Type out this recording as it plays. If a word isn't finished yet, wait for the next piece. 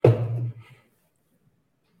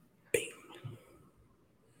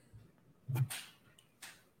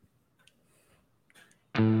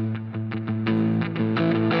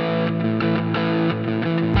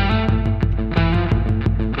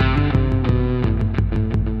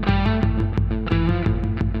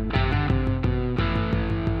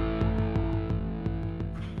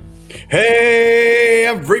Hey,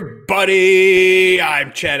 everybody.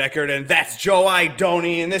 I'm Chad Eckert, and that's Joe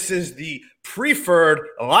Idoni, and this is the Preferred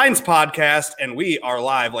Lines Podcast, and we are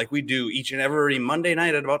live like we do each and every Monday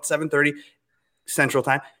night at about 7:30 Central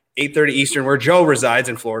Time, 8:30 Eastern, where Joe resides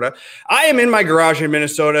in Florida. I am in my garage in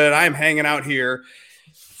Minnesota, and I am hanging out here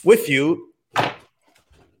with you,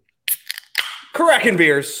 cracking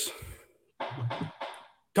beers,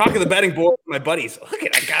 talking the betting board with my buddies. Look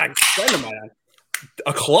at, I got a friend of mine,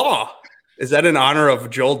 a claw. Is that in honor of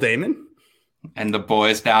Joel Damon? And the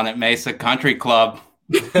boys down at Mesa Country Club.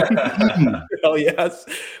 Oh, yes.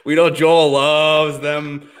 We know Joel loves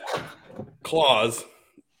them claws.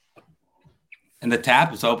 And the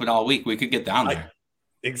tap is open all week. We could get down there.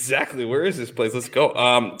 Exactly. Where is this place? Let's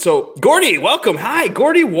go. So, Gordy, welcome. Hi.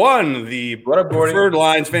 Gordy won the Preferred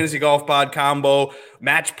Lines Fantasy Golf Pod Combo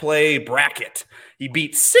Match Play Bracket. He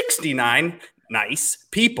beat 69 nice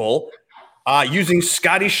people using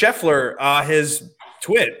Scotty Scheffler, his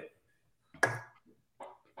twin.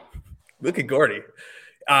 Look at Gordy.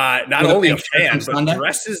 Not only a fan, but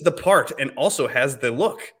dresses the part and also has the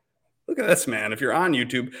look. Look at this, man. If you're on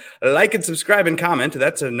YouTube, like and subscribe and comment.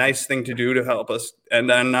 That's a nice thing to do to help us. And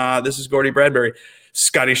then this is Gordy Bradbury,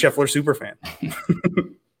 Scotty Scheffler superfan.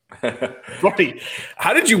 Gordy,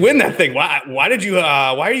 how did you win that thing? Why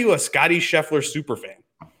are you a Scotty Scheffler superfan?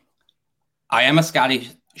 I am a Scotty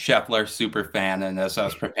Scheffler super fan, and as I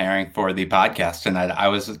was preparing for the podcast tonight, I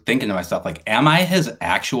was thinking to myself, like, am I his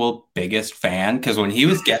actual biggest fan? Because when he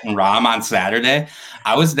was getting Rahm on Saturday,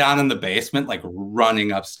 I was down in the basement, like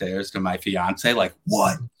running upstairs to my fiance, like,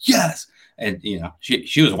 what? Yes. And, you know,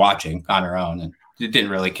 she was watching on her own and didn't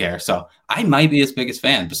really care. So I might be his biggest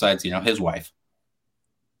fan besides, you know, his wife.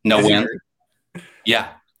 No win.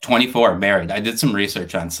 Yeah. 24, married. I did some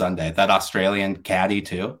research on Sunday. That Australian caddy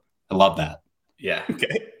too. I love that. Yeah.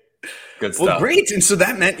 Okay. Good stuff. Well, great. And so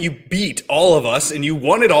that meant you beat all of us and you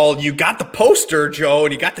won it all. You got the poster, Joe,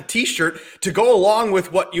 and you got the t-shirt to go along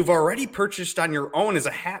with what you've already purchased on your own as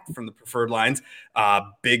a hat from the Preferred Lines.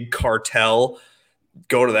 Big Cartel.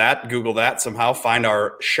 Go to that, Google that somehow, find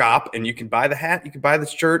our shop, and you can buy the hat, you can buy the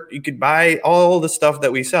shirt, you can buy all the stuff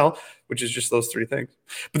that we sell, which is just those three things.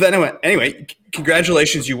 But then anyway,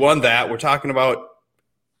 congratulations. You won that. We're talking about,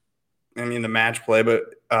 the match play, but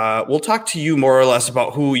we'll talk to you more or less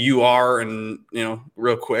about who you are and, you know,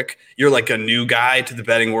 real quick. You're like a new guy to the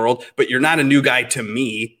betting world, but you're not a new guy to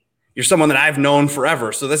me. You're someone that I've known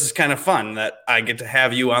forever. So this is kind of fun that I get to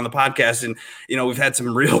have you on the podcast. And, you know, we've had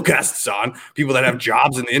some real guests on, people that have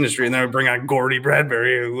jobs in the industry, and then we bring on Gordy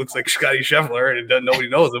Bradbury, who looks like Scotty Scheffler, and nobody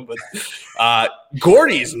knows him. But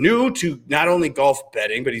Gordy's new to not only golf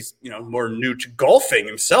betting, but he's, you know, more new to golfing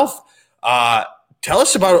himself. Tell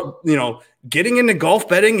us about, you know, getting into golf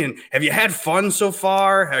betting, and have you had fun so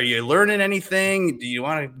far? Are you learning anything? Do you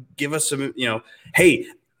want to give us some, you know, hey,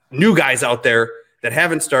 new guys out there that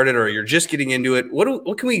haven't started or you're just getting into it?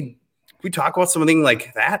 What can we talk about something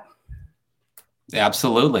like that? Yeah,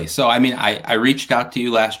 absolutely. So, I reached out to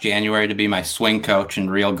you last January to be my swing coach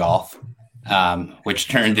in real golf, which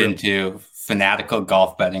turned into fanatical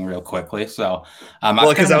golf betting real quickly. So,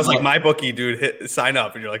 because I was like, my bookie, dude, sign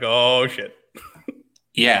up, and you're like, oh shit.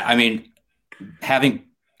 Yeah, having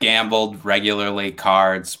gambled regularly,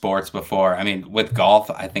 cards, sports before, with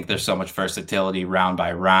golf, I think there's so much versatility round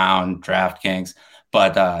by round, DraftKings.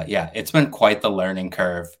 But it's been quite the learning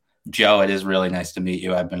curve. Joe, it is really nice to meet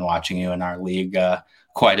you. I've been watching you in our league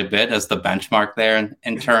quite a bit as the benchmark there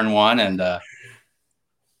in turn one. And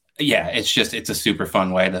it's a super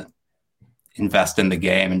fun way to invest in the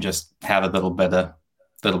game and just have a little bit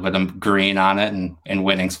of green on it, and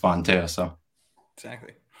winning's fun too. So.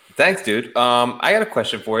 Exactly. Thanks, dude. I got a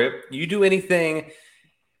question for you. You do anything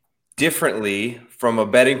differently from a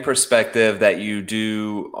betting perspective that you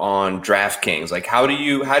do on DraftKings? Like, how do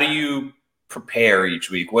you prepare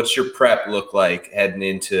each week? What's your prep look like heading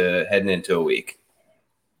into a week?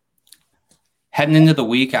 Heading into the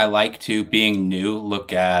week, I like to, being new,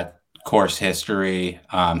 look at course history,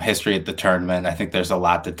 history at the tournament. I think there's a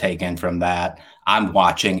lot to take in from that. I'm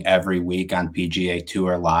watching every week on PGA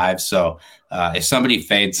Tour Live. So if somebody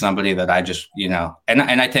fades somebody that I just, you know, and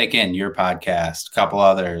I take in your podcast, a couple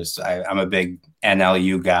others, I'm a big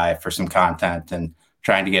NLU guy for some content and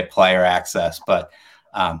trying to get player access. But,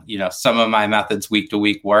 some of my methods week to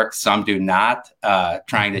week work. Some do not.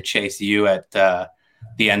 Trying to chase you at the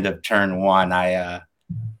end of turn one, I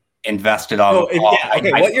invested all.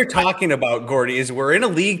 What you're talking about, Gordy, is we're in a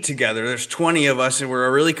league together. There's 20 of us, and we're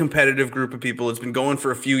a really competitive group of people. It's been going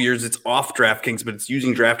for a few years. It's off DraftKings, but it's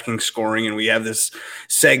using DraftKings scoring, and we have this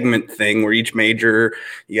segment thing where each major,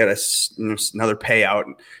 you got another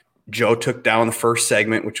payout. Joe took down the first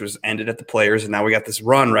segment, which was ended at the Players, and now we got this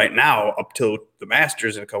run right now up till the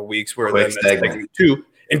Masters in a couple weeks, where then that's segment 2.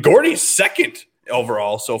 And Gordy's second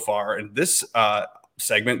overall so far in this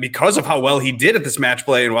segment because of how well he did at this match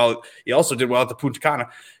play, and while he also did well at the Punta Cana.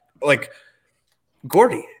 Like,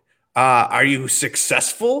 Gordy, are you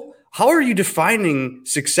successful? How are you defining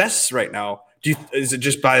success right now? Is it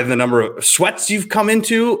just by the number of sweats you've come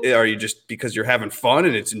into? Are you just because you're having fun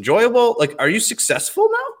and it's enjoyable? Like, are you successful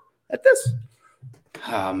now at this?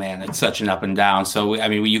 Oh man, it's such an up and down. So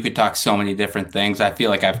you could talk so many different things. I feel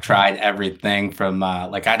like I've tried everything from I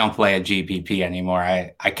don't play a GPP anymore.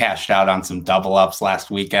 I cashed out on some double ups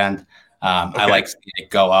last weekend. Okay. I like seeing it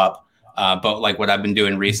go up. But like what I've been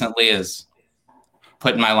doing recently is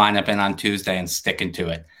putting my lineup in on Tuesday and sticking to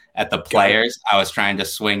it. At the Players, I was trying to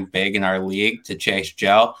swing big in our league to chase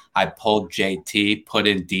Joe. I pulled JT, put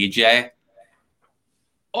in DJ.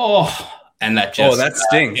 And that that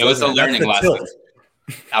stings. It was a learning lesson.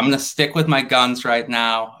 I'm going to stick with my guns right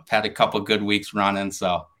now. I've had a couple good weeks running,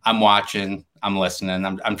 so I'm watching, I'm listening,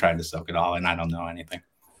 I'm trying to soak it all in. I don't know anything.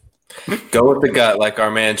 Go with the gut, like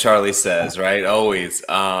our man Charlie says, right? Always.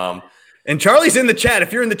 And Charlie's in the chat.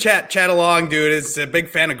 If you're in the chat along, dude. Is a big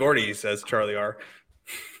fan of Gordy, he says, Charlie R.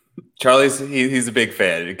 Charlie's he's a big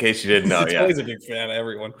fan, in case you didn't know. Charlie's a big fan of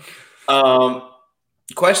everyone.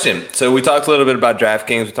 Question. So we talked a little bit about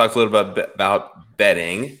DraftKings. We talked a little bit about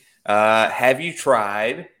betting. Have you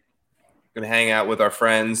tried going to hang out with our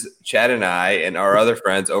friends Chad and I and our other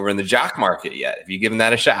friends over in the Jock Market yet? Have you given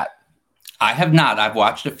that a shot? I have not. I've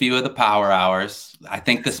watched a few of the Power Hours. I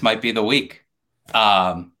think this might be the week.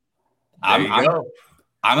 I'm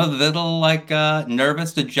a little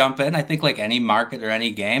nervous to jump in. I think like any market or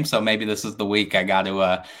any game. So maybe this is the week I got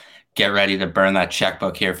to get ready to burn that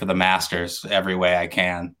checkbook here for the Masters every way I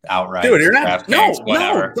can outright. Dude, you're not. No,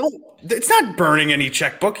 whatever. Don't. It's not burning any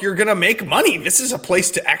checkbook. You're gonna make money. This is a place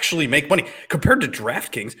to actually make money compared to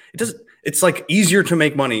DraftKings. It doesn't. It's like easier to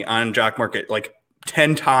make money on Jock Market like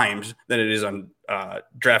 10 times than it is on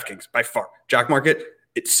DraftKings by far. Jock Market,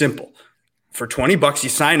 it's simple. For $20, you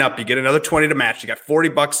sign up, you get another 20 to match. You got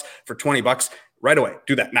 $40 for $20 right away.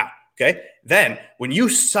 Do that now. Okay. Then when you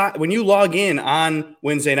log in on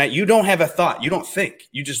Wednesday night, you don't have a thought. You don't think.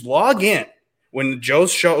 You just log in when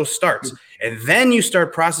Joe's show starts, and then you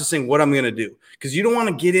start processing what I'm going to do, because you don't want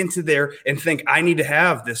to get into there and think I need to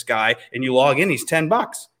have this guy. And you log in, he's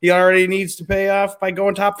 $10. He already needs to pay off by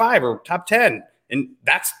going top 5 or top 10. And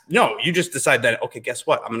you just decide that, okay, guess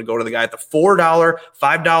what? I'm going to go to the guy at the $4,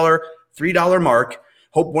 $5, $3 mark.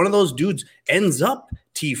 Hope one of those dudes ends up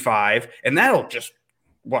T5, and that'll just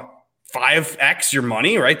 5x your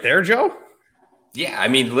money right there, Joe. Yeah, I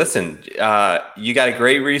mean, listen, you got a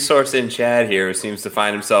great resource in Chad here who seems to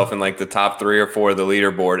find himself in like the top 3 or 4 of the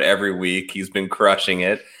leaderboard every week. He's been crushing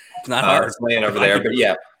it. It's not hard. He's laying over there, but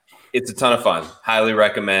yeah, it's a ton of fun. Highly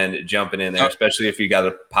recommend jumping in there, especially if you got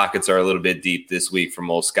the pockets are a little bit deep this week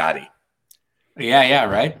from old Scotty. Yeah,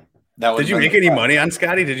 right. Did you make any money on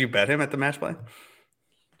Scotty? Did you bet him at the match play?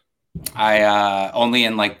 I only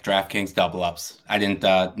in like DraftKings double ups. I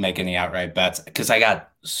didn't make any outright bets because I got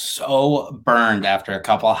so burned after a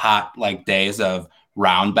couple hot like days of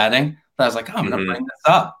round betting that I was like, I'm going to bring this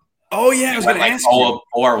up. Oh yeah, I was going to ask you.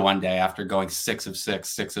 Or one day after going 6 of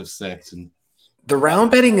 6, and the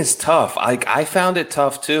round betting is tough. Like I found it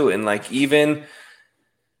tough too, and like even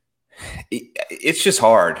it's just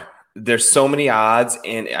hard. There's so many odds,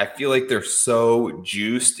 and I feel like they're so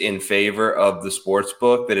juiced in favor of the sports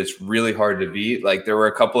book that it's really hard to beat. Like there were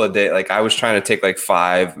a couple of days, like I was trying to take like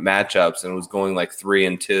 5 matchups and was going like 3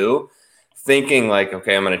 and 2, thinking like,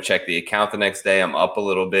 okay, I'm going to check the account the next day. I'm up a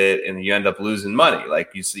little bit, and you end up losing money.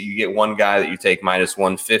 Like you get one guy that you take minus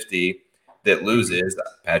 150 that loses,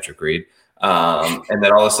 Patrick Reed. And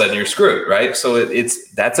then all of a sudden you're screwed, right? So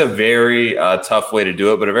that's a very tough way to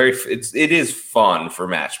do it, but it is fun for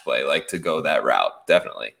match play, like to go that route,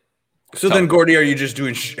 definitely. So then, Gordy, are you just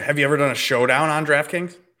doing? Have you ever done a showdown on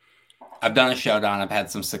DraftKings? I've done a showdown. I've had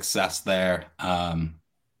some success there.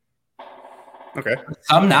 Okay.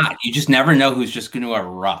 Some not. You just never know who's just going to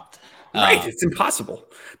erupt. Right. It's impossible.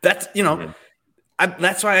 That's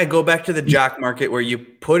that's why I go back to the Jock Market, where you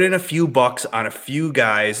put in a few bucks on a few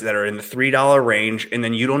guys that are in the $3 range, and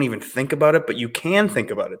then you don't even think about it, but you can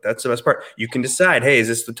think about it. That's the best part. You can decide, hey, is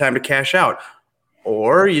this the time to cash out?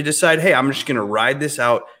 Or you decide, hey, I'm just going to ride this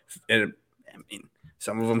out. And I mean,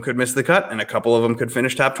 some of them could miss the cut, and a couple of them could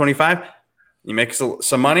finish top 25. You make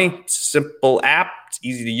some money. It's a simple app. It's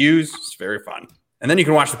easy to use. It's very fun. And then you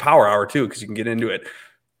can watch the Power Hour, too, because you can get into it.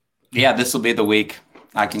 Yeah, this will be the week.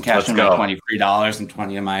 I can cash in my $23 and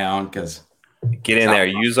 20 of my own because Get in there.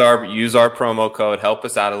 Use our promo code. Help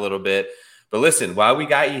us out a little bit. But listen, while we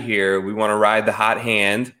got you here, we want to ride the hot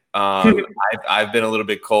hand. I've been a little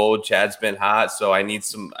bit cold. Chad's been hot, so I need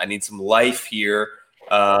some life here.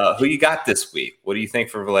 Who you got this week? What do you think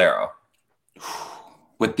for Valero?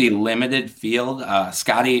 With the limited field,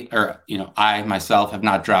 Scotty, I myself have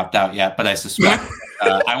not dropped out yet, but I suspect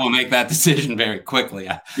I will make that decision very quickly.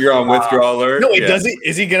 You're on withdrawal alert. No, wait, does he?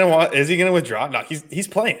 Is he gonna withdraw? No, he's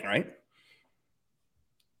playing, right?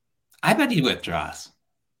 I bet he withdraws,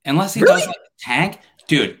 unless he does like a tank.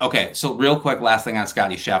 Dude, okay, so real quick, last thing on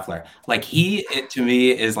Scotty Scheffler. Like, to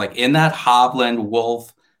me, is like in that Hovland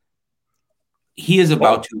Wolf, he is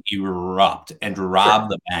about to erupt and rob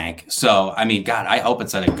the bank. So, I mean, God, I hope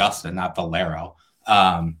it's at Augusta, not Valero.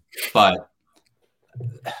 But,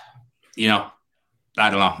 I don't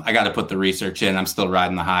know. I got to put the research in. I'm still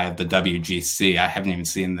riding the high of the WGC. I haven't even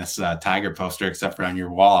seen this Tiger poster except for on your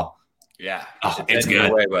wall. Yeah. Oh, it's good.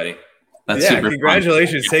 Away, buddy. That's super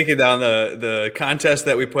congratulations fun. taking down the contest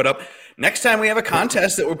that we put up. Next time we have a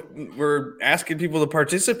contest that we're asking people to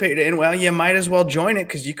participate in, well, you might as well join it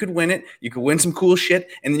because you could win it. You could win some cool shit,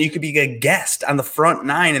 and then you could be a guest on the front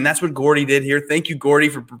nine, and that's what Gordy did here. Thank you, Gordy,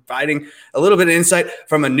 for providing a little bit of insight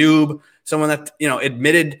from a noob, someone that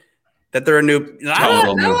admitted that they're a noob. Not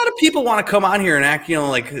a lot of people want to come on here and act,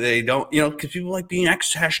 like they don't, because people like being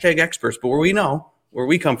hashtag experts, but where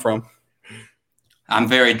we come from. I'm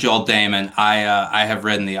very Joel Damon. I have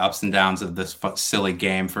ridden the ups and downs of this silly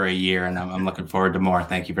game for a year, and I'm looking forward to more.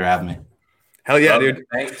 Thank you for having me. Hell yeah, dude.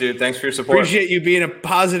 Thanks, dude. Thanks for your support. Appreciate you being a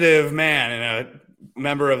positive man and a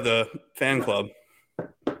member of the fan club.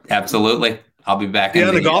 Absolutely. I'll be back.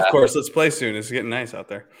 On the golf course. Let's play soon. It's getting nice out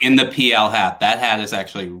there. In the PL hat. That hat is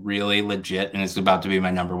actually really legit, and it's about to be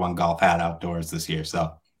my number one golf hat outdoors this year.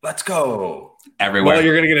 So let's go. Everywhere. Well,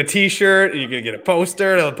 you're going to get a T-shirt, and you're going to get a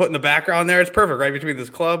poster to put in the background there. It's perfect, right between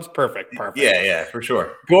those clubs. Perfect. Yeah, for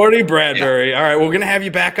sure. Gordy Bradbury. Yeah. All right, we're going to have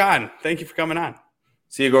you back on. Thank you for coming on.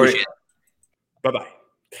 See you, Gordy. Bye-bye.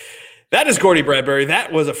 That is Gordy Bradbury.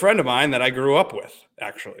 That was a friend of mine that I grew up with,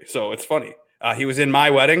 actually. So it's funny. He was in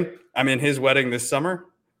my wedding. I'm in his wedding this summer.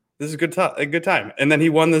 This is a good time. And then he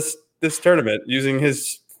won this tournament using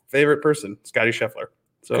his favorite person, Scotty Scheffler.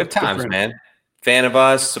 So good times, man. Fan of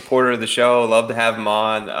us, supporter of the show. Love to have him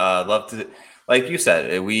on. Love to, like you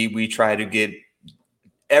said, we try to get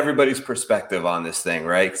everybody's perspective on this thing,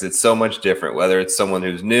 right? Because it's so much different, whether it's someone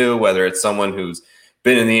who's new, whether it's someone who's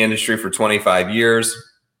been in the industry for 25 years.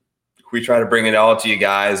 We try to bring it all to you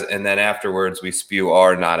guys, and then afterwards we spew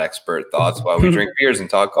our not expert thoughts while we drink beers and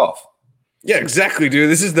talk golf. Yeah, exactly, dude.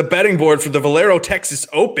 This is the betting board for the Valero Texas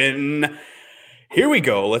Open. Here we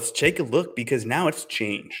go. Let's take a look because now it's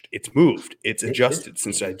changed. It's moved. It's adjusted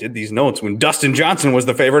since I did these notes when Dustin Johnson was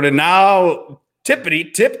the favorite, and now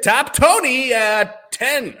tippity tip top Tony at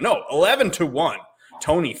 11-1.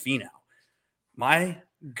 Tony Finau. My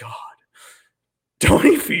God.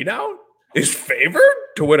 Tony Finau is favored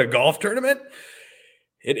to win a golf tournament.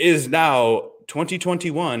 It is now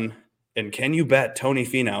 2021, and can you bet Tony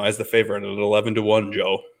Finau as the favorite at 11-1,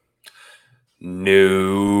 Joe?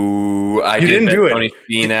 No, I didn't bet Tony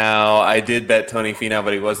Finau. I did bet Tony Finau,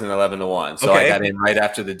 but he wasn't 11-1. So I got in right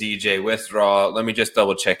after the DJ withdrawal. Let me just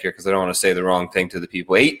double check here because I don't want to say the wrong thing to the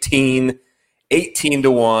people.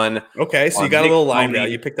 18-1. Okay, so you got a little line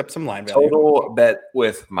value. You picked up some line value. Total bet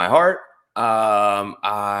with my heart.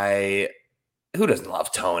 Who doesn't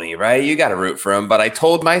love Tony, right? You got to root for him. But I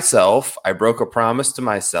told myself, I broke a promise to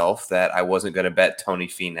myself that I wasn't going to bet Tony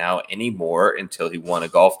Finau anymore until he won a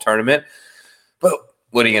golf tournament. But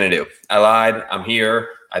what are you going to do? I lied. I'm here.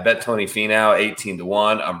 I bet Tony Finau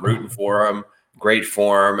 18-1. I'm rooting for him. Great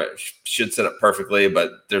form. Should set up perfectly,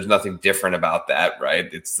 but there's nothing different about that,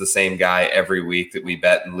 right? It's the same guy every week that we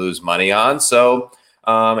bet and lose money on. So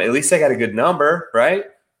at least I got a good number, right?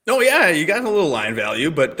 Oh, yeah. You got a little line value,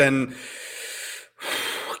 but then,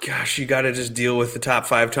 gosh, you got to just deal with the top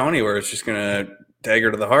five Tony where it's just going to dagger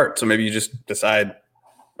to the heart. So maybe you just decide,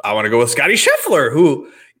 I want to go with Scotty Scheffler, who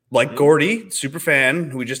 – like Gordy, super fan,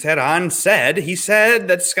 who we just had on, he said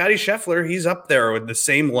that Scotty Scheffler, he's up there with the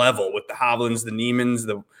same level with the Hovlands, the Niemans,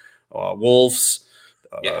 the Wolves,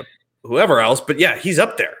 whoever else. But yeah, he's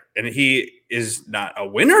up there. And he is not a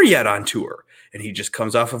winner yet on tour. And he just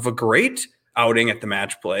comes off of a great outing at the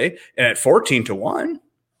match play. And at 14-1, I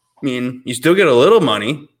mean, you still get a little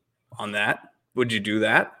money on that. Would you do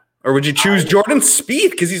that? Or would you choose Jordan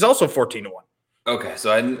Spieth? Because he's also 14-1. Okay,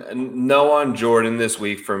 so I know on Jordan this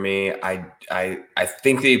week for me. I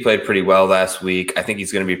think that he played pretty well last week. I think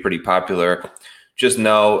he's going to be pretty popular. Just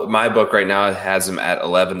know my book right now has him at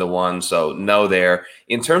 11-1, so no there.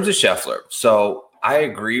 In terms of Scheffler, so I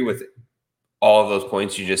agree with all of those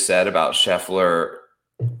points you just said about Scheffler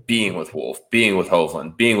being with Wolff, being with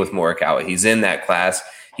Hovland, being with Morikawa. He's in that class.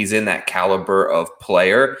 He's in that caliber of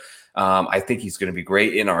player. I think he's going to be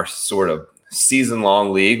great in our sort of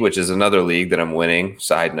season-long league, which is another league that I'm winning.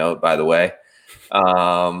 Side note, by the way.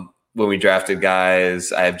 When we drafted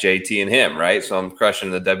guys, I have JT and him, right? So I'm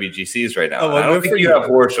crushing the WGCs right now. Oh, well, I don't think you have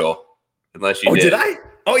Horschel, unless you did. Did I?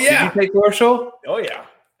 Oh, yeah. Did you take Horschel? Oh, yeah.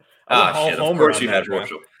 Shit. Of course you had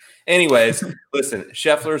Horschel. Anyways, listen,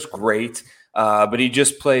 Scheffler's great, but he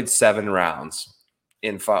just played 7 rounds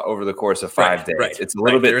over the course of 5 days. Right, it's a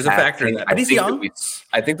little bit. There's a factor in that. But he's young.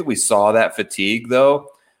 I think that we saw that fatigue, though.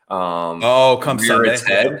 Come Sunday. Its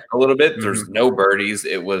head a little bit. Mm-hmm. There's no birdies.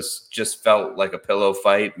 It was just felt like a pillow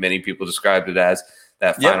fight. Many people described it as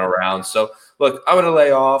that final round. So look, I'm going to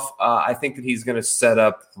lay off. I think that he's going to set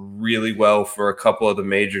up really well for a couple of the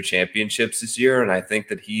major championships this year, and I think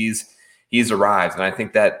that he's arrived. And I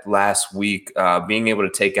think that last week, being able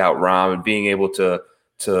to take out Rahm and being able to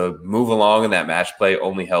move along in that match play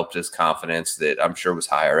only helped his confidence that I'm sure was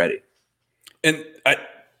high already. And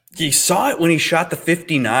he saw it when he shot the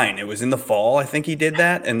 59. It was in the fall. I think he did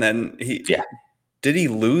that. And then did he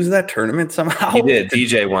lose that tournament somehow? He did.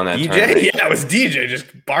 DJ won that tournament. Yeah, it was DJ. Just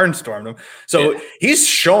barnstormed him. So he's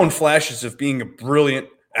shown flashes of being a brilliant,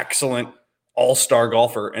 excellent, all-star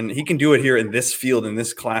golfer. And he can do it here in this field, in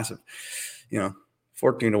this class of,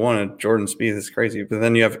 14-1 at Jordan Spieth is crazy. But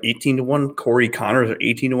then you have 18-1 Corey Connors or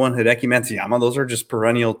 18-1 Hideki Matsuyama. Those are just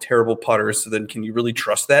perennial terrible putters. So then can you really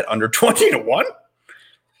trust that under 20-1?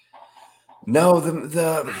 No,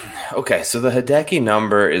 okay, so the Hideki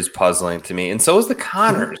number is puzzling to me, and so is the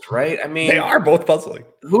Connors, right? I mean, they are both puzzling.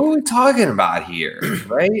 Who are we talking about here,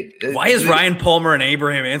 right? Why is Ryan Palmer and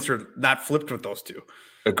Abraham Ancer not flipped with those two?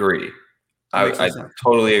 Agree. I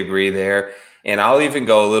totally agree there, and I'll even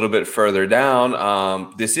go a little bit further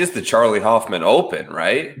down. This is the Charlie Hoffman Open,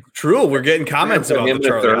 right? True, we're getting comments about the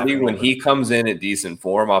Charlie Hoffman when he comes in at decent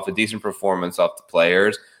form, off a decent performance off the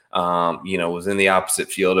players. Was in the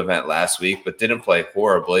opposite field event last week, but didn't play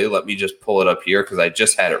horribly. Let me just pull it up here because I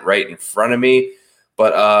just had it right in front of me.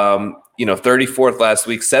 But, 34th last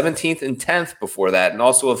week, 17th and 10th before that, and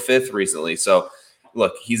also a 5th recently. So,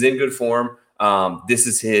 look, he's in good form. This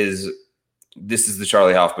is the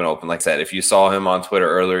Charlie Hoffman Open. Like I said, if you saw him on Twitter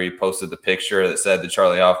earlier, he posted the picture that said the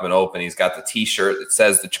Charlie Hoffman Open. He's got the T-shirt that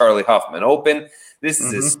says the Charlie Hoffman Open. This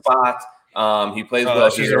is his spot. He plays well.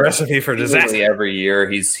 She's a recipe for disaster every year.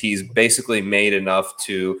 He's basically made enough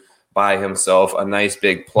to buy himself a nice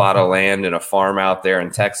big plot of land and a farm out there in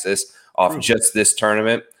Texas off just this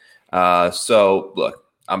tournament. So look,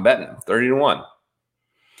 I'm betting him 30-1.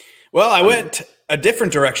 Well, I went a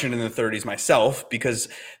different direction in the 30s myself because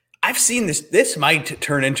I've seen this. This might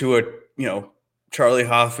turn into a Charlie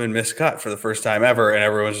Hoffman miscut for the first time ever. And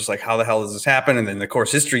everyone's just like, how the hell does this happen? And then the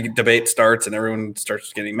course history debate starts and everyone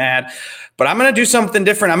starts getting mad. But I'm going to do something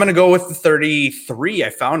different. I'm going to go with the 33 I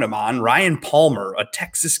found him on. Ryan Palmer, a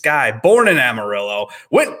Texas guy, born in Amarillo,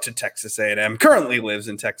 went to Texas A&M, currently lives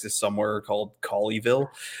in Texas somewhere called Colleyville.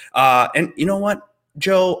 And you know what,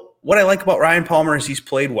 Joe? What I like about Ryan Palmer is he's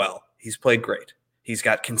played well. He's played great. He's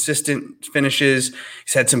got consistent finishes.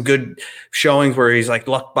 He's had some good showings where he's like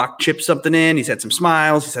luck buck chipped something in. He's had some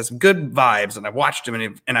smiles. He's had some good vibes. And I've watched him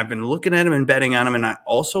and I've been looking at him and betting on him. And I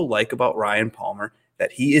also like about Ryan Palmer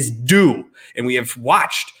that he is due. And we have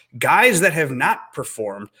watched guys that have not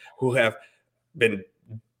performed who have been,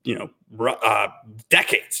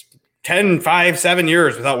 decades, 10, 5, 7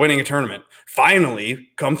 years without winning a tournament, finally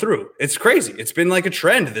come through. It's crazy. It's been like a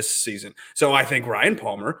trend this season. So I think Ryan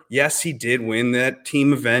Palmer, yes, he did win that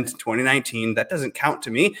team event in 2019. That doesn't count to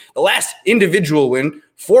me. The last individual win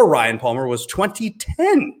for Ryan Palmer was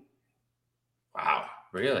 2010. Wow.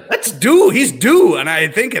 Really? That's due. He's due. And I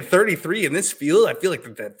think at 33 in this field, I feel like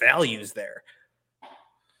the value's there.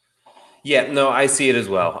 Yeah, no, I see it as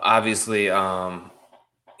well. Obviously,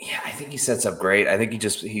 I think he sets up great. I think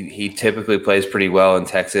he typically plays pretty well in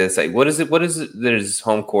Texas. Like, what is it? There's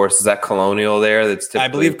home course. Is that Colonial there? That's typically I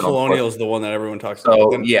believe Colonial is the one that everyone talks about.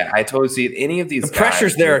 So yeah, I totally see it. Any of these the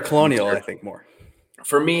pressures there at Colonial, I think more.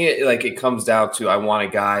 For me, like it comes down to I want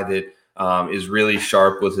a guy that is really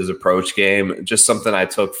sharp with his approach game. Just something I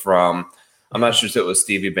took from. I'm not sure if it was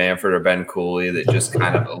Stevie Bamford or Ben Cooley that just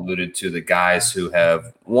kind of alluded to the guys who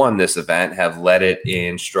have won this event have led it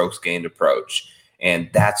in strokes gained approach. And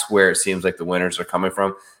that's where it seems like the winners are coming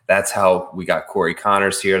from. That's how we got Corey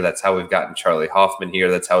Connors here. That's how we've gotten Charlie Hoffman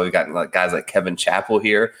here. That's how we've gotten guys like Kevin Chappell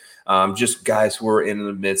here. Just guys who are in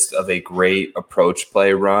the midst of a great approach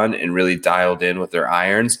play run and really dialed in with their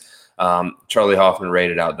irons. Charlie Hoffman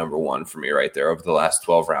rated out number 1 for me right there over the last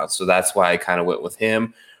 12 rounds. So that's why I kind of went with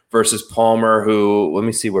him. versus Palmer, who, let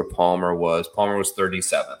me see where Palmer was. Palmer was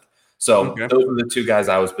 37th. So those are the two guys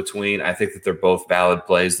I was between. I think that they're both valid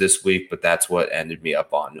plays this week, but that's what ended me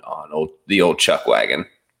up on the old Chuck wagon.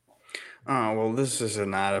 Oh, well, this is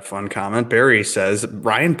not a fun comment. Barry says,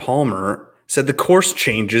 Ryan Palmer said the course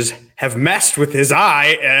changes have messed with his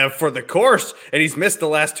eye for the course, and he's missed the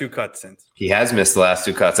last 2 cuts since. He has missed the last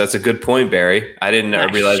 2 cuts. That's a good point, Barry. I didn't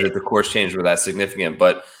realize that the course changes were that significant.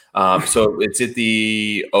 But so it's at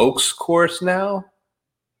the Oaks course now?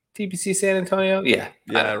 TPC San Antonio? Yeah.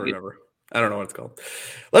 I remember. I don't know what it's called.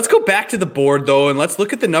 Let's go back to the board, though, and let's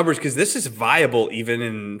look at the numbers because this is viable even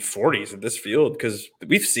in 40s at this field because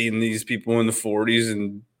we've seen these people in the 40s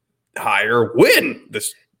and higher win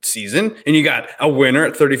this season. And you got a winner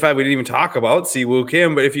at 35 we didn't even talk about, Siwoo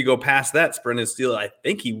Kim. But if you go past that, Brendan Steele, I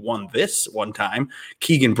think he won this one time.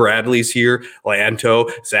 Keegan Bradley's here, Lanto,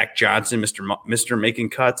 Zach Johnson, Mr. Making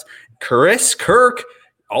Cuts, Chris Kirk.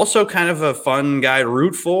 Also kind of a fun guy to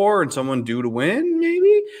root for and someone due to win,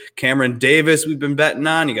 maybe. Cameron Davis, we've been betting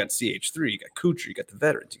on. You got CH3, you got Kuchar, you got the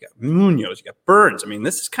veterans, you got Munoz, you got Burns. I mean,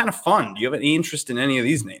 this is kind of fun. Do you have any interest in any of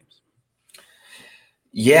these names?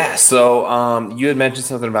 Yeah, so you had mentioned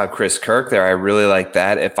something about Chris Kirk there. I really like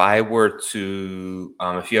that. If I were to,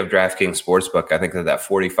 if you have DraftKings Sportsbook, I think that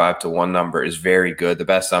 45-1 number is very good. The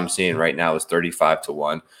best I'm seeing right now is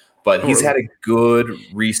 35-1. But he's had a good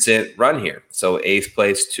recent run here. So 8th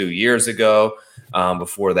place 2 years ago.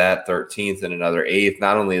 Before that, 13th and another 8th.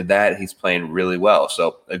 Not only that, he's playing really well.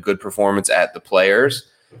 So a good performance at the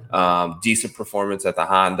Players, decent performance at the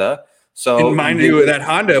Honda. So and mind you, that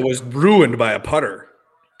Honda was ruined by a putter,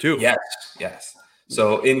 too. Yes.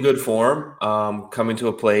 So in good form, coming to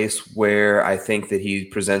a place where I think that he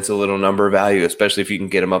presents a little number value, especially if you can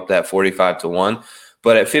get him up that 45-1.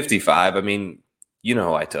 But at 55, I mean, you know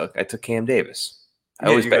who I took. I took Cam Davis. I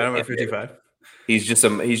always bet him at 55. He's just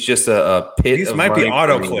a pit. These might be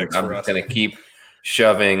auto clicks. I'm going to keep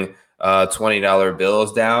shoving $20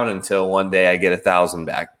 bills down until one day I get 1,000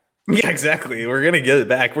 back. Yeah, exactly. We're gonna get it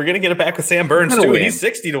back. We're gonna get it back with Sam Burns too. He's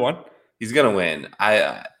 60-1. He's gonna win.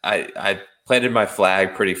 I planted my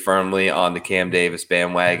flag pretty firmly on the Cam Davis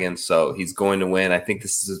bandwagon, so he's going to win. I think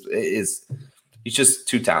this is he's just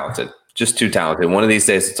too talented. Just too talented. One of these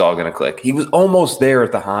days, it's all going to click. He was almost there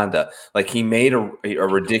at the Honda. Like, he made a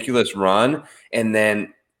ridiculous run, and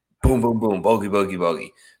then boom, boom, boom,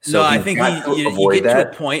 bogey. So no, I think you get to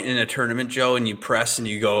a point in a tournament, Joe, and you press and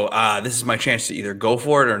you go, this is my chance to either go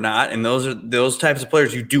for it or not. And those are those types of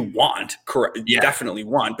players you do want, correct? You definitely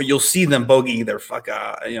want, but you'll see them bogey their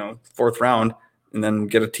 4th round and then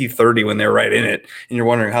get a T30 when they're right in it. And you're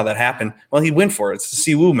wondering how that happened. Well, he went for it. It's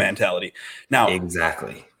the Siwoo mentality. Now,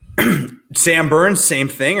 exactly. Sam Burns, same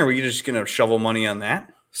thing. Are we just going to shovel money on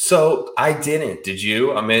that? So I didn't. Did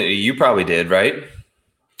you? I mean, you probably did, right?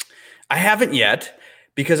 I haven't yet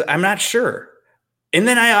because I'm not sure. And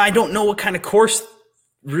then I don't know what kind of course,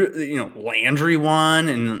 Landry won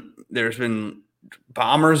and there's been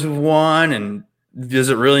Bombers who've won. And does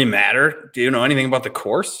it really matter? Do you know anything about the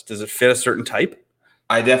course? Does it fit a certain type?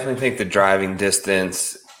 I definitely think the driving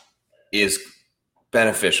distance is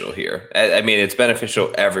beneficial here. I mean, it's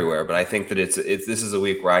beneficial everywhere, but I think that this is a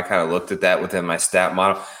week where I kind of looked at that within my stat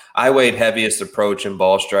model. I weighed heaviest approach and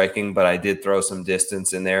ball striking, but I did throw some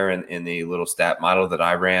distance in there in the little stat model that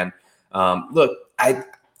I ran. Look, I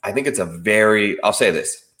think it's I'll say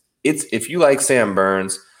this. If you like Sam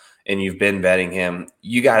Burns and you've been betting him,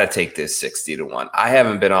 you got to take this 60-1. I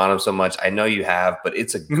haven't been on him so much. I know you have, but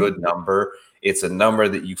it's a good number. It's a number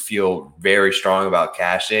that you feel very strong about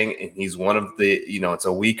cashing. And he's one of the, it's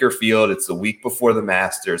a weaker field. It's the week before the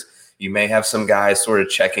Masters. You may have some guys sort of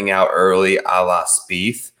checking out early a la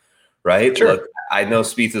Spieth, right? Sure. Look, I know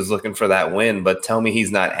Spieth is looking for that win, but tell me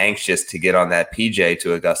he's not anxious to get on that PJ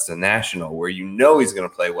to Augusta National where he's going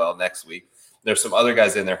to play well next week. There's some other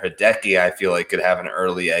guys in there. Hideki, I feel like, could have an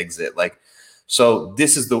early exit. So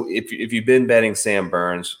this is if you've been betting Sam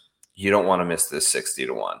Burns, you don't want to miss this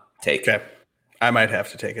 60-1. Take it. I might have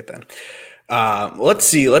to take it then. Let's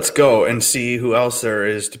see. Let's go and see who else there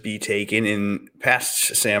is to be taken in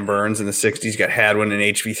past Sam Burns in the 60s. You got Hadwin in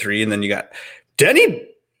HV3, and then you got Denny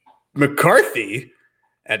McCarthy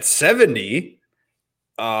at 70.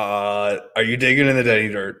 Are you digging in the Denny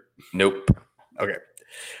dirt? Nope. Okay.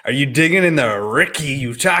 Are you digging in the Ricky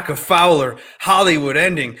Utaka Fowler Hollywood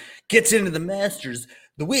ending? Gets into the Masters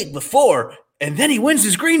the week before, and then he wins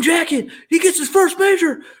his green jacket. He gets his first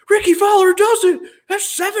major. Ricky Fowler does it.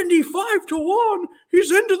 That's 75-1.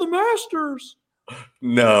 He's into the Masters.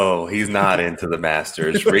 No, he's not into the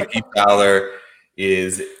Masters. Ricky Fowler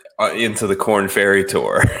is into the Corn Ferry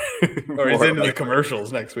Tour. Or he's into the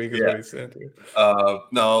commercials next week. Is what he said.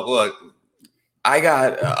 No, look, I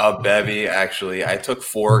got a bevy, actually. I took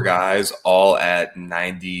 4 guys all at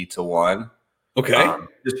 90-1. Okay.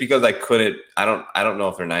 Just because I couldn't – I don't know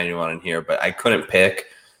if they're 91 in here, but I couldn't pick.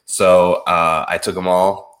 So I took them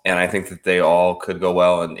all, and I think that they all could go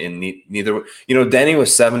well. And neither – Denny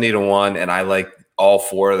was 70-1, and I like all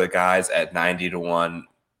 4 of the guys at 90-1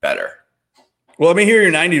 better. Well, let me hear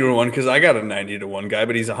your 90-1 because I got a 90-1 guy,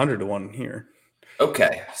 but he's 100-1 here.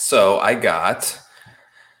 Okay. So I got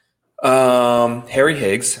Harry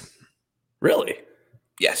Higgs. Really?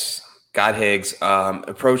 Yes. Got Higgs.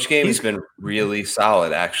 Approach game has been really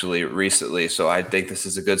solid, actually, recently. So I think this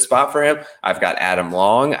is a good spot for him. I've got Adam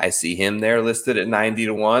Long. I see him there listed at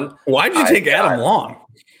 90-1. Why'd you take Adam Long?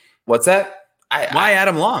 What's that? Why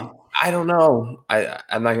Adam Long? I don't know.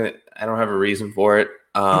 I'm not gonna. I don't have a reason for it.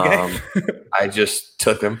 Okay. I just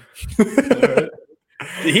took him.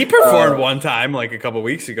 He performed one time, like a couple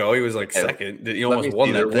weeks ago. He was like second. He almost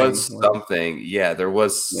won that thing. There was something. Yeah, there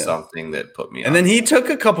was something that put me. And then he took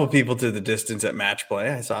a couple people to the distance at match play.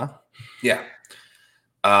 I saw. Yeah.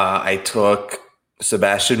 I took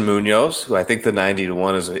Sebastian Munoz, who I think the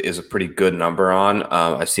 90-1 is a pretty good number on.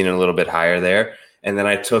 I've seen it a little bit higher there. And then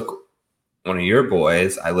I took one of your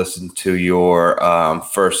boys. I listened to your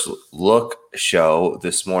first look show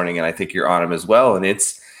this morning, and I think you're on him as well. And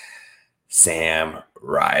it's Sam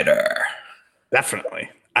Ryder. Definitely.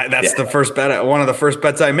 That's the first bet. One of the first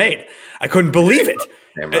bets I made. I couldn't believe it.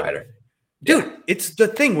 Sam Ryder. Dude, it's the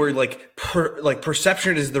thing where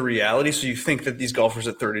perception is the reality. So you think that these golfers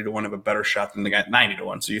at 30-1 have a better shot than the guy at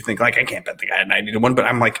 90-1. So you think I can't bet the guy at 90-1, but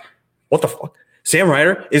I'm like, what the fuck? Sam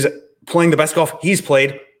Ryder is playing the best golf he's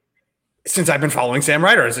played since I've been following Sam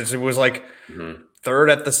Ryder. Since it was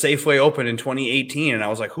third at the Safeway Open in 2018. And I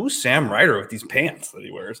was like, who's Sam Ryder with these pants that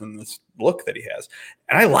he wears and this look that he has?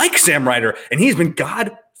 And I like Sam Ryder, and he's been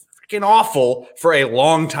god freaking awful for a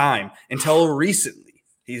long time until recently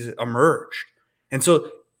he's emerged. And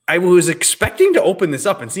so I was expecting to open this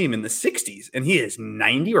up and see him in the 60s, and he is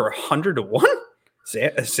 90 or 100-1.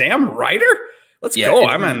 Sam Ryder? Let's go.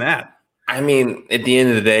 I'm on that. I mean, at the end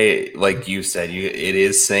of the day, like you said, it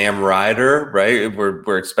is Sam Ryder, right?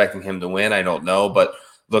 We're expecting him to win. I don't know, but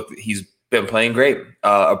look, he's been playing great.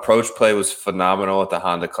 Approach play was phenomenal at the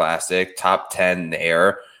Honda Classic, top 10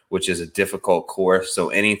 there, which is a difficult course.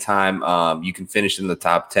 So anytime you can finish in the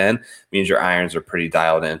top 10 means your irons are pretty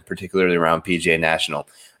dialed in, particularly around PGA National.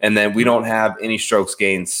 And then we don't have any strokes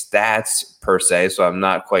gained stats per se, so I'm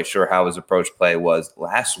not quite sure how his approach play was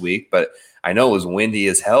last week, but I know it was windy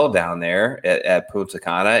as hell down there at Punta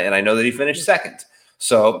Cana, and I know that he finished second.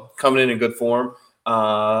 So coming in good form.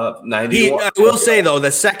 91. I will say, though,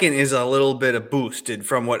 the second is a little bit of boosted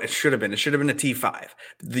from what it should have been. It should have been a T5.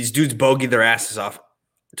 These dudes bogeyed their asses off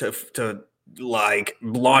to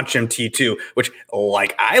launch him T2, which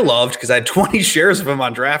I loved because I had 20 shares of him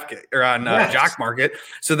on Jock Market.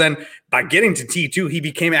 So then by getting to T2, he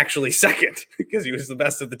became actually second because he was the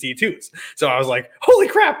best of the T2s. So I was like, holy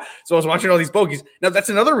crap. So I was watching all these bogeys. Now that's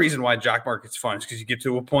another reason why Jock Market's fun, is because you get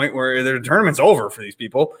to a point where the tournament's over for these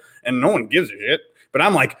people and no one gives a shit. But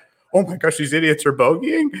I'm like, oh my gosh, these idiots are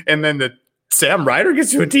bogeying. And then the Sam Ryder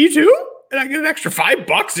gets to a T2 and I get an extra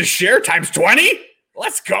 $5 a share times 20.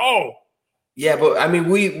 Let's go. Yeah, but I mean,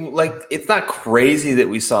 it's not crazy that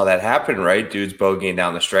we saw that happen, right? Dudes bogeying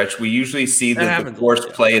down the stretch. We usually see that the course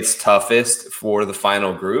play its toughest for the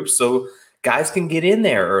final group, so guys can get in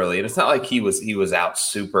there early. And it's not like he was out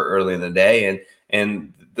super early in the day.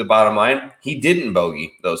 And the bottom line, he didn't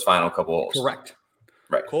bogey those final couple holes. Correct.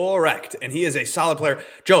 Right. Correct. And he is a solid player.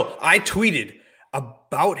 Joe, I tweeted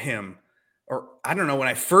about him. Or I don't know, when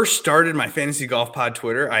I first started my Fantasy Golf Pod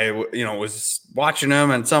Twitter, I was watching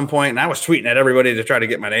them at some point, and I was tweeting at everybody to try to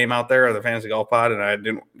get my name out there, the Fantasy Golf Pod, and I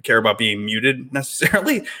didn't care about being muted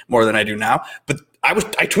necessarily more than I do now. But I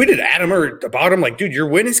tweeted at him or about him like, dude, your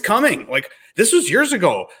win is coming. Like, this was years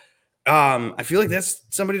ago. I feel like that's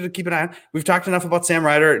somebody to keep an eye on. We've talked enough about Sam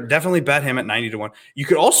Ryder. Definitely bet him at 90-1. You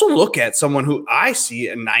could also look at someone who I see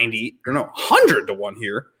at 100-1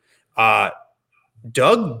 here.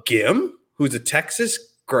 Doug Gim, who's a Texas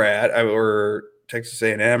grad or Texas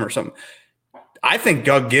A&M or something. I think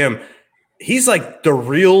Doug Gim, he's like the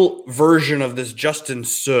real version of this Justin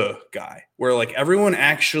Suh guy, where like everyone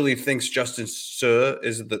actually thinks Justin Suh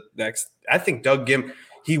is the next. I think Doug Gim,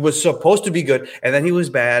 he was supposed to be good, and then he was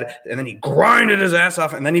bad, and then he grinded his ass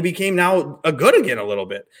off, and then he became now a good again a little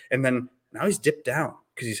bit. And then now he's dipped down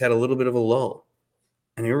because he's had a little bit of a lull.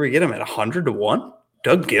 And here we get him at 100-1.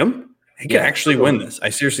 Doug Gim. He could actually win this. I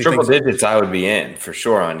seriously triple think digits. I would be in for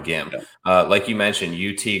sure on Gim. Yeah. Like you mentioned,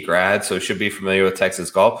 UT grad, so should be familiar with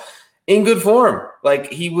Texas golf. In good form.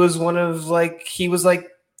 Like he was freaking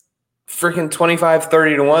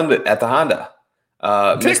 25-30-1 at the Honda.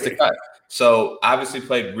 Missed the cut. So obviously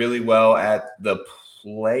played really well at the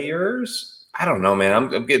Players. I don't know, man.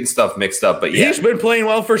 I'm getting stuff mixed up, but yeah. He's been playing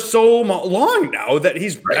well for so long now that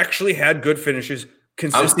he's actually had good finishes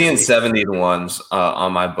consistently. I'm seeing 70-1s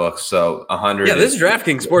on my book, so 100. Yeah, this is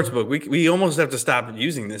DraftKings Sportsbook. We almost have to stop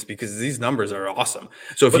using this because these numbers are awesome.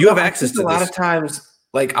 So if you have access to a lot of times,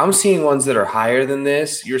 like I'm seeing ones that are higher than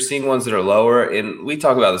this. You're seeing ones that are lower, and we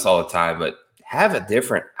talk about this all the time, but have a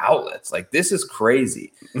different outlets. Like this is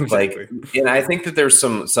crazy. Exactly. Like, and I think that there's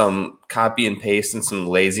some copy and paste and some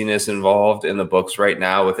laziness involved in the books right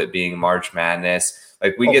now with it being March Madness.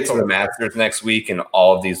 Like we get to the Masters next week, and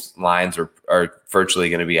all of these lines are virtually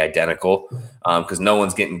going to be identical because no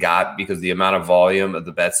one's getting got because the amount of volume of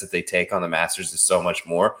the bets that they take on the Masters is so much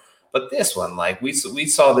more. But this one, like we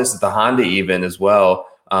saw this at the Honda even as well.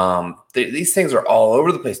 These things are all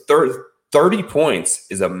over the place. 30 points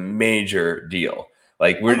is a major deal.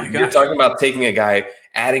 Like you're talking about taking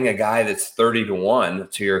adding a guy that's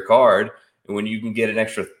 30-1 to your card, and when you can get an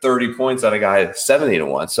extra 30 points on a guy that's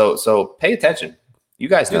 70-1. So pay attention. You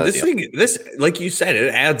guys know this, like you said,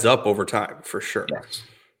 it adds up over time for sure. Yes.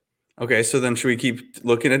 Okay, so then should we keep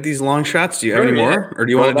looking at these long shots? Do you have any more, or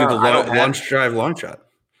do you want to do the lunch drive long shot?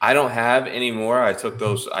 I don't have any more. I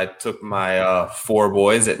took my 4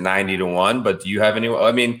 boys at 90-1. But do you have any?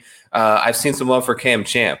 I mean, I've seen some love for Cam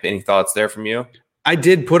Champ. Any thoughts there from you? I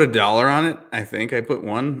did put $1 on it. I think I put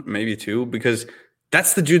 1, maybe 2, because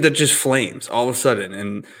that's the dude that just flames all of a sudden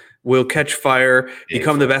and will catch fire,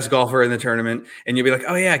 become the best golfer in the tournament, and you'll be like,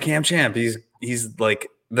 "Oh yeah, Cam Champ. He's like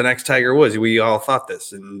the next Tiger Woods." We all thought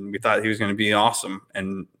this, and we thought he was going to be awesome,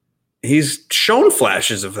 and he's shown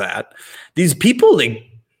flashes of that. These people,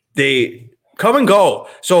 they come and go.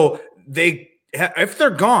 So if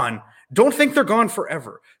they're gone, don't think they're gone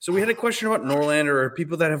forever. So we had a question about Norlander or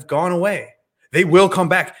people that have gone away. They will come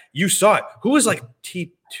back. You saw it. Who was like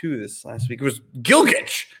T2 this last week? It was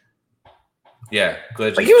Gilgich. Yeah,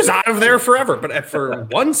 like he was out of there forever. But for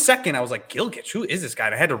 1 second, I was like, Gilgich, who is this guy?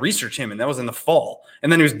 And I had to research him, and that was in the fall. And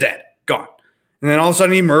then he was dead, gone. And then all of a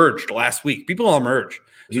sudden, he merged last week. People all merge.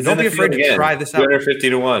 So don't be afraid to try this out.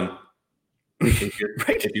 250-1.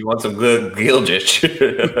 If you want some good Gilgich.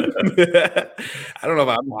 I don't know if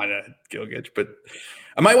I want a Gilgich, but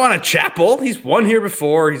I might want a Chappell. He's won here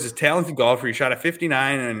before. He's a talented golfer. He shot a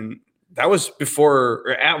 59, and that was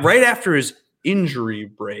right after his injury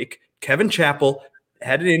break. Kevin Chappell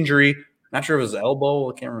had an injury. Not sure if it was elbow.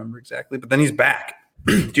 I can't remember exactly, but then he's back.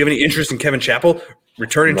 Do you have any interest in Kevin Chappell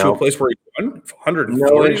returning to a place where he won 140?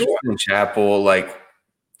 No interest in Chappell. Like,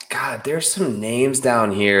 God, there's some names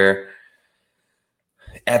down here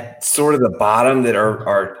at sort of the bottom that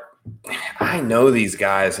are I know these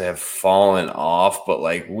guys have fallen off, but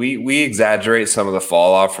like we exaggerate some of the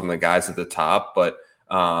fall off from the guys at the top, but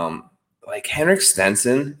like Henrik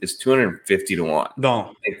Stenson is 250-1.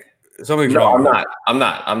 No. Something's wrong. I'm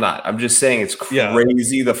not. I'm just saying it's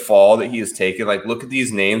crazy the fall that he has taken. Like, look at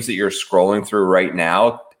these names that you're scrolling through right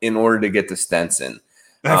now in order to get to Stenson.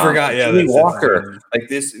 I forgot. Yeah, Jimmy Walker. Like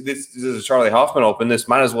this is a Charlie Hoffman Open. This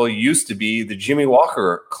might as well used to be the Jimmy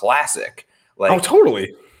Walker Classic. Like, oh,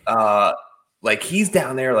 totally. Like he's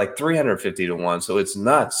down there like 350-1. So it's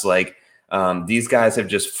nuts. Like these guys have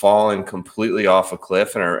just fallen completely off a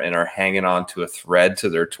cliff and are hanging on to a thread to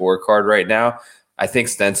their tour card right now. I think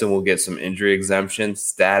Stenson will get some injury exemption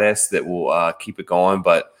status that will keep it going,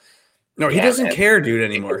 but no, he doesn't care, dude,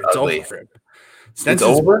 anymore. It's over for him. It's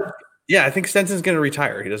over? Yeah, I think Stenson's going to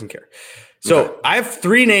retire. He doesn't care. So I have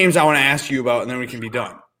 3 names I want to ask you about, and then we can be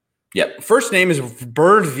done. Yep. First name is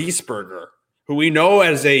Bernd Wiesberger, who we know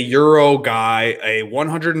as a Euro guy, a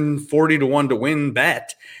 140-1 to win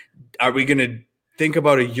bet. Are we going to think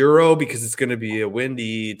about a Euro because it's going to be a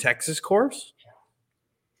windy Texas course?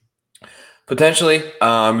 Potentially.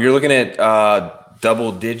 You're looking at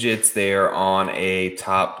double digits there on a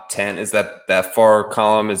top 10. Is that far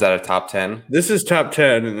column? Is that a top 10? This is top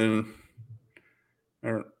 10, and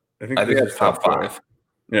then I think that's top 5.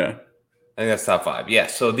 Yeah. I think that's top 5. Yeah.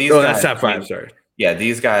 So these guys, that's top 5, sorry. Yeah,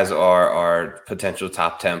 these guys are potential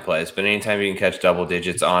top 10 plays, but anytime you can catch double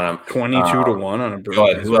digits on them. 22-1 on a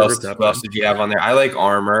Bernd. Who else did you have on there? I like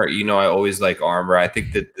Armour. I always like Armour. I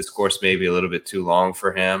think that this course may be a little bit too long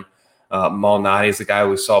for him. Malnati is the guy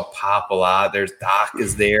we saw pop a lot. There's Doc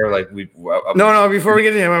is there. Like No. Before we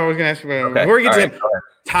get to him, I was going to ask you about okay. Before we get All to right, him,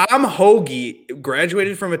 Tom Hoagie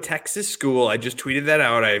graduated from a Texas school. I just tweeted that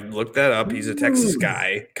out. I looked that up. He's a Texas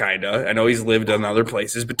guy, kind of. I know he's lived in other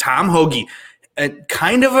places, but Tom Hoagie,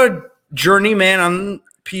 kind of a journeyman on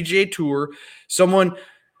PGA Tour. Someone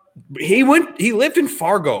he lived in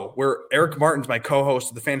Fargo, where Eric Martins, my co-host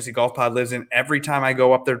of the Fantasy Golf Pod, lives in. Every time I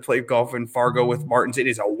go up there to play golf in Fargo with Martins, it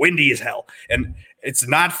is a windy as hell, and it's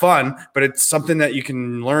not fun, but it's something that you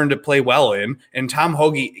can learn to play well in. And Tom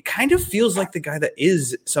Hoagie kind of feels like the guy that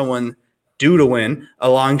is someone due to win, a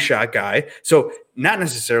long shot guy. So not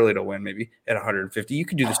necessarily to win, maybe at 150. You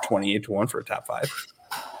could do this 28-1 for a top 5.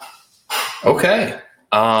 Okay.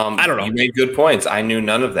 I don't know. You made good points. I knew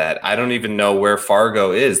none of that. I don't even know where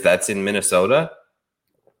Fargo is. That's in Minnesota?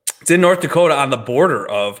 It's in North Dakota on the border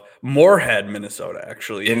of Moorhead, Minnesota,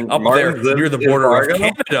 actually. Up Martin there near the border of Fargo?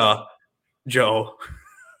 Canada, Joe.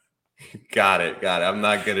 Got it. I'm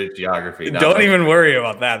not good at geography. Don't even worry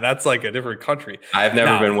about that. That's like a different country. I've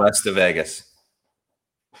never been west of Vegas.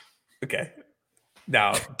 Okay.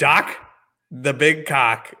 Now, Doc, the big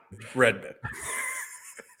cock, Redmond.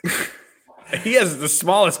 He has the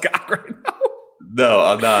smallest cock right now. No,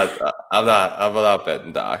 I'm not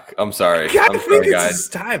betting Doc. I'm sorry. I think it's his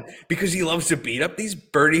time because he loves to beat up these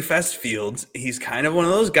birdie fest fields. He's kind of one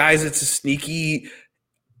of those guys that's a sneaky,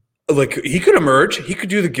 like he could emerge. He could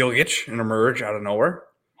do the Gilgich and emerge out of nowhere.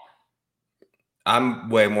 I'm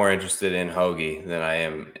way more interested in Hoagie than I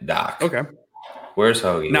am Doc. Okay. Where's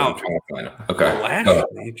Hoagie? Now, I'm trying to find him. Okay.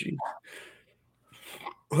 Lastly, geez.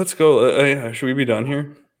 Let's go. Should we be done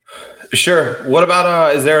here? Sure. What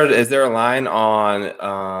about is there a line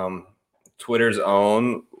on Twitter's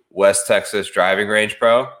own West Texas Driving Range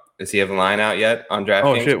Pro? Does he have a line out yet on DraftKings?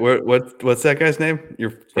 Oh shit! What's that guy's name? Your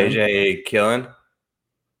friend? JJ Killen?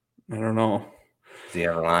 I don't know. Does he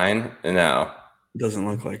have a line? No. Doesn't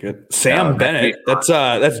look like it. Sam Bennett.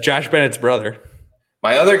 That's Josh Bennett's brother.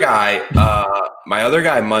 My other guy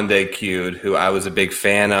Monday Q'd, who I was a big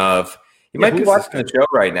fan of. He might be watching the show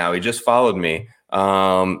right now. He just followed me.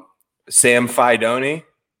 Sam Fidoni.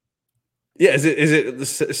 Yeah, is it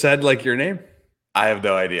said like your name? I have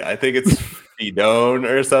no idea. I think it's Fidone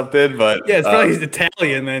or something, but yeah, it's probably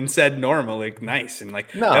Italian then said normal, like nice and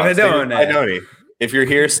like no. Fidoni. If you're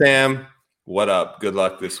here, Sam, what up? Good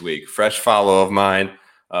luck this week. Fresh follow of mine,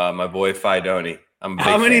 my boy Fidoni.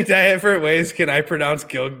 How many different ways can I pronounce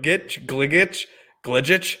Gilgich, Gligich,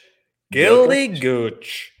 Glidgich,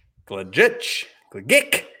 Gildigooch, Glidgich,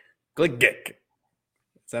 Gligik, Gligik?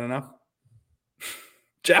 Is that enough?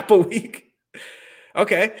 Japa week.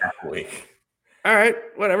 Okay. Japa week. All right.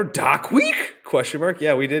 Whatever. Doc week? Question mark.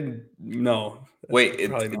 Yeah, we did. No. Wait,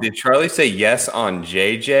 did Charlie say yes on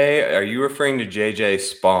JJ? Are you referring to JJ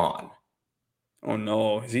Spawn? Oh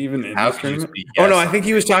no. Is he even in this tournament? Oh no, I think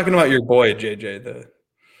he was talking about your boy JJ.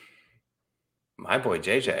 My boy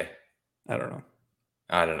JJ. I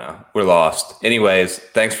don't know. We're lost. Anyways,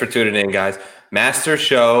 thanks for tuning in, guys. Master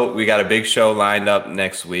show. We got a big show lined up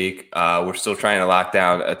next week. We're still trying to lock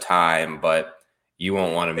down a time, but you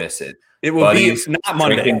won't want to miss it. It will be not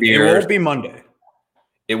Monday. It won't be Monday.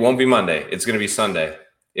 It won't be Monday. It's going to be Sunday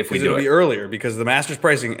if we do it. It'll be earlier because the Masters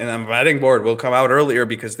pricing and the betting board will come out earlier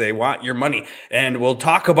because they want your money. And we'll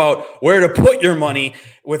talk about where to put your money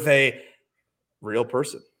with a real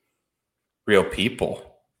person. Real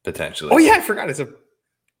people, potentially. Oh, yeah, I forgot. This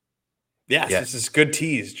is good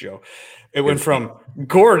tease, Joe. It went from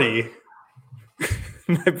Gordy,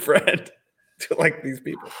 my friend, to like these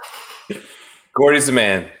people. Gordy's the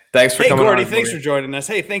man. Thanks for coming Gordy, on. thanks for joining us.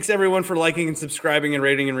 Hey, thanks everyone for liking and subscribing and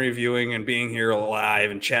rating and reviewing and being here live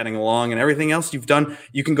and chatting along and everything else you've done.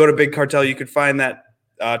 You can go to Big Cartel. You could find that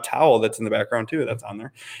towel that's in the background too. That's on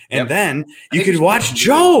there. And then you could watch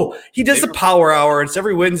Joe. He does the Power Hour. It's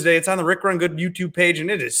every Wednesday. It's on the Rick Run Good YouTube page,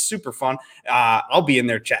 and it is super fun. I'll be in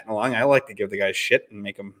there chatting along. I like to give the guys shit and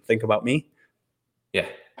make them think about me. Yeah.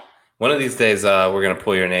 One of these days, we're going to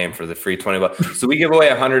pull your name for the free $20. So we give away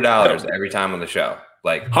 $100 every time on the show.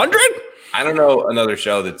 Like 100? I don't know another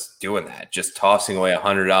show that's doing that. Just tossing away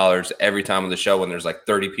 $100 every time on the show when there's like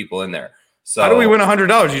 30 people in there. So how do we win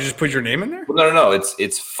 $100? You just put your name in there? Well, no. It's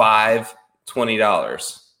 $5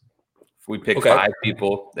 $20. If we pick 5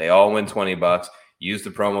 people, they all win $20. Use the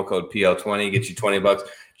promo code PL20, get you $20.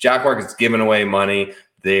 Jack Market's giving away money.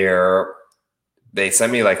 They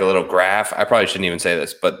sent me like a little graph. I probably shouldn't even say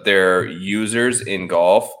this, but their users in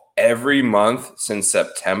golf every month since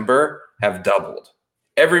September have doubled.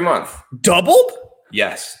 Every month. Doubled?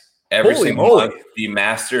 Yes. Every single month. The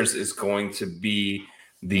Masters is going to be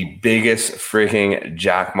the biggest freaking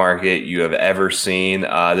jack market you have ever seen.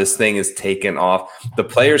 This thing is taken off.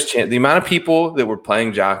 The amount of people that were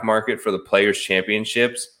playing jack market for the Players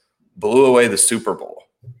Championships blew away the Super Bowl.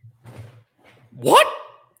 What?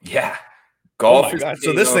 Yeah. Golf is God.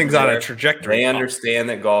 So this thing's on a trajectory. They understand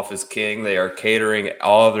that golf is king. They are catering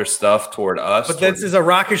all of their stuff toward us. But this is a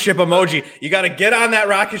rocket ship emoji. You got to get on that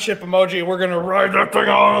rocket ship emoji, and we're going to ride that thing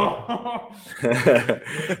on.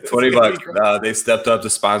 $20. They stepped up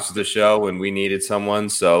to sponsor the show when we needed someone.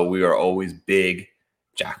 So we are always big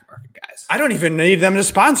jack market guys. I don't even need them to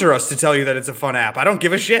sponsor us to tell you that it's a fun app. I don't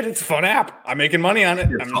give a shit. It's a fun app. I'm making money on it.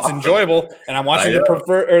 It's enjoyable. And I'm watching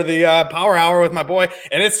the Power Hour with my boy,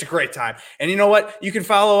 and it's a great time. And you know what? You can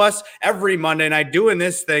follow us every Monday night doing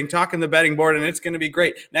this thing, talking the betting board, and it's going to be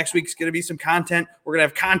great. Next week's going to be some content. We're going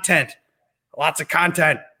to have content. Lots of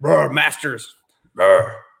content. Masters.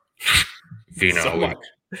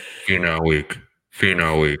 Pheno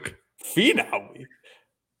week.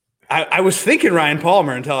 I was thinking Ryan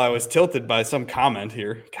Palmer until I was tilted by some comment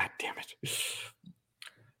here. God damn it.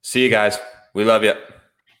 See you guys. We love you.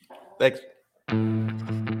 Thanks.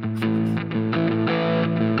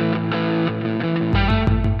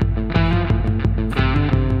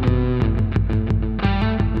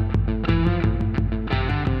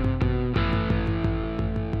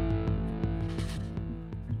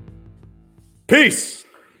 Peace.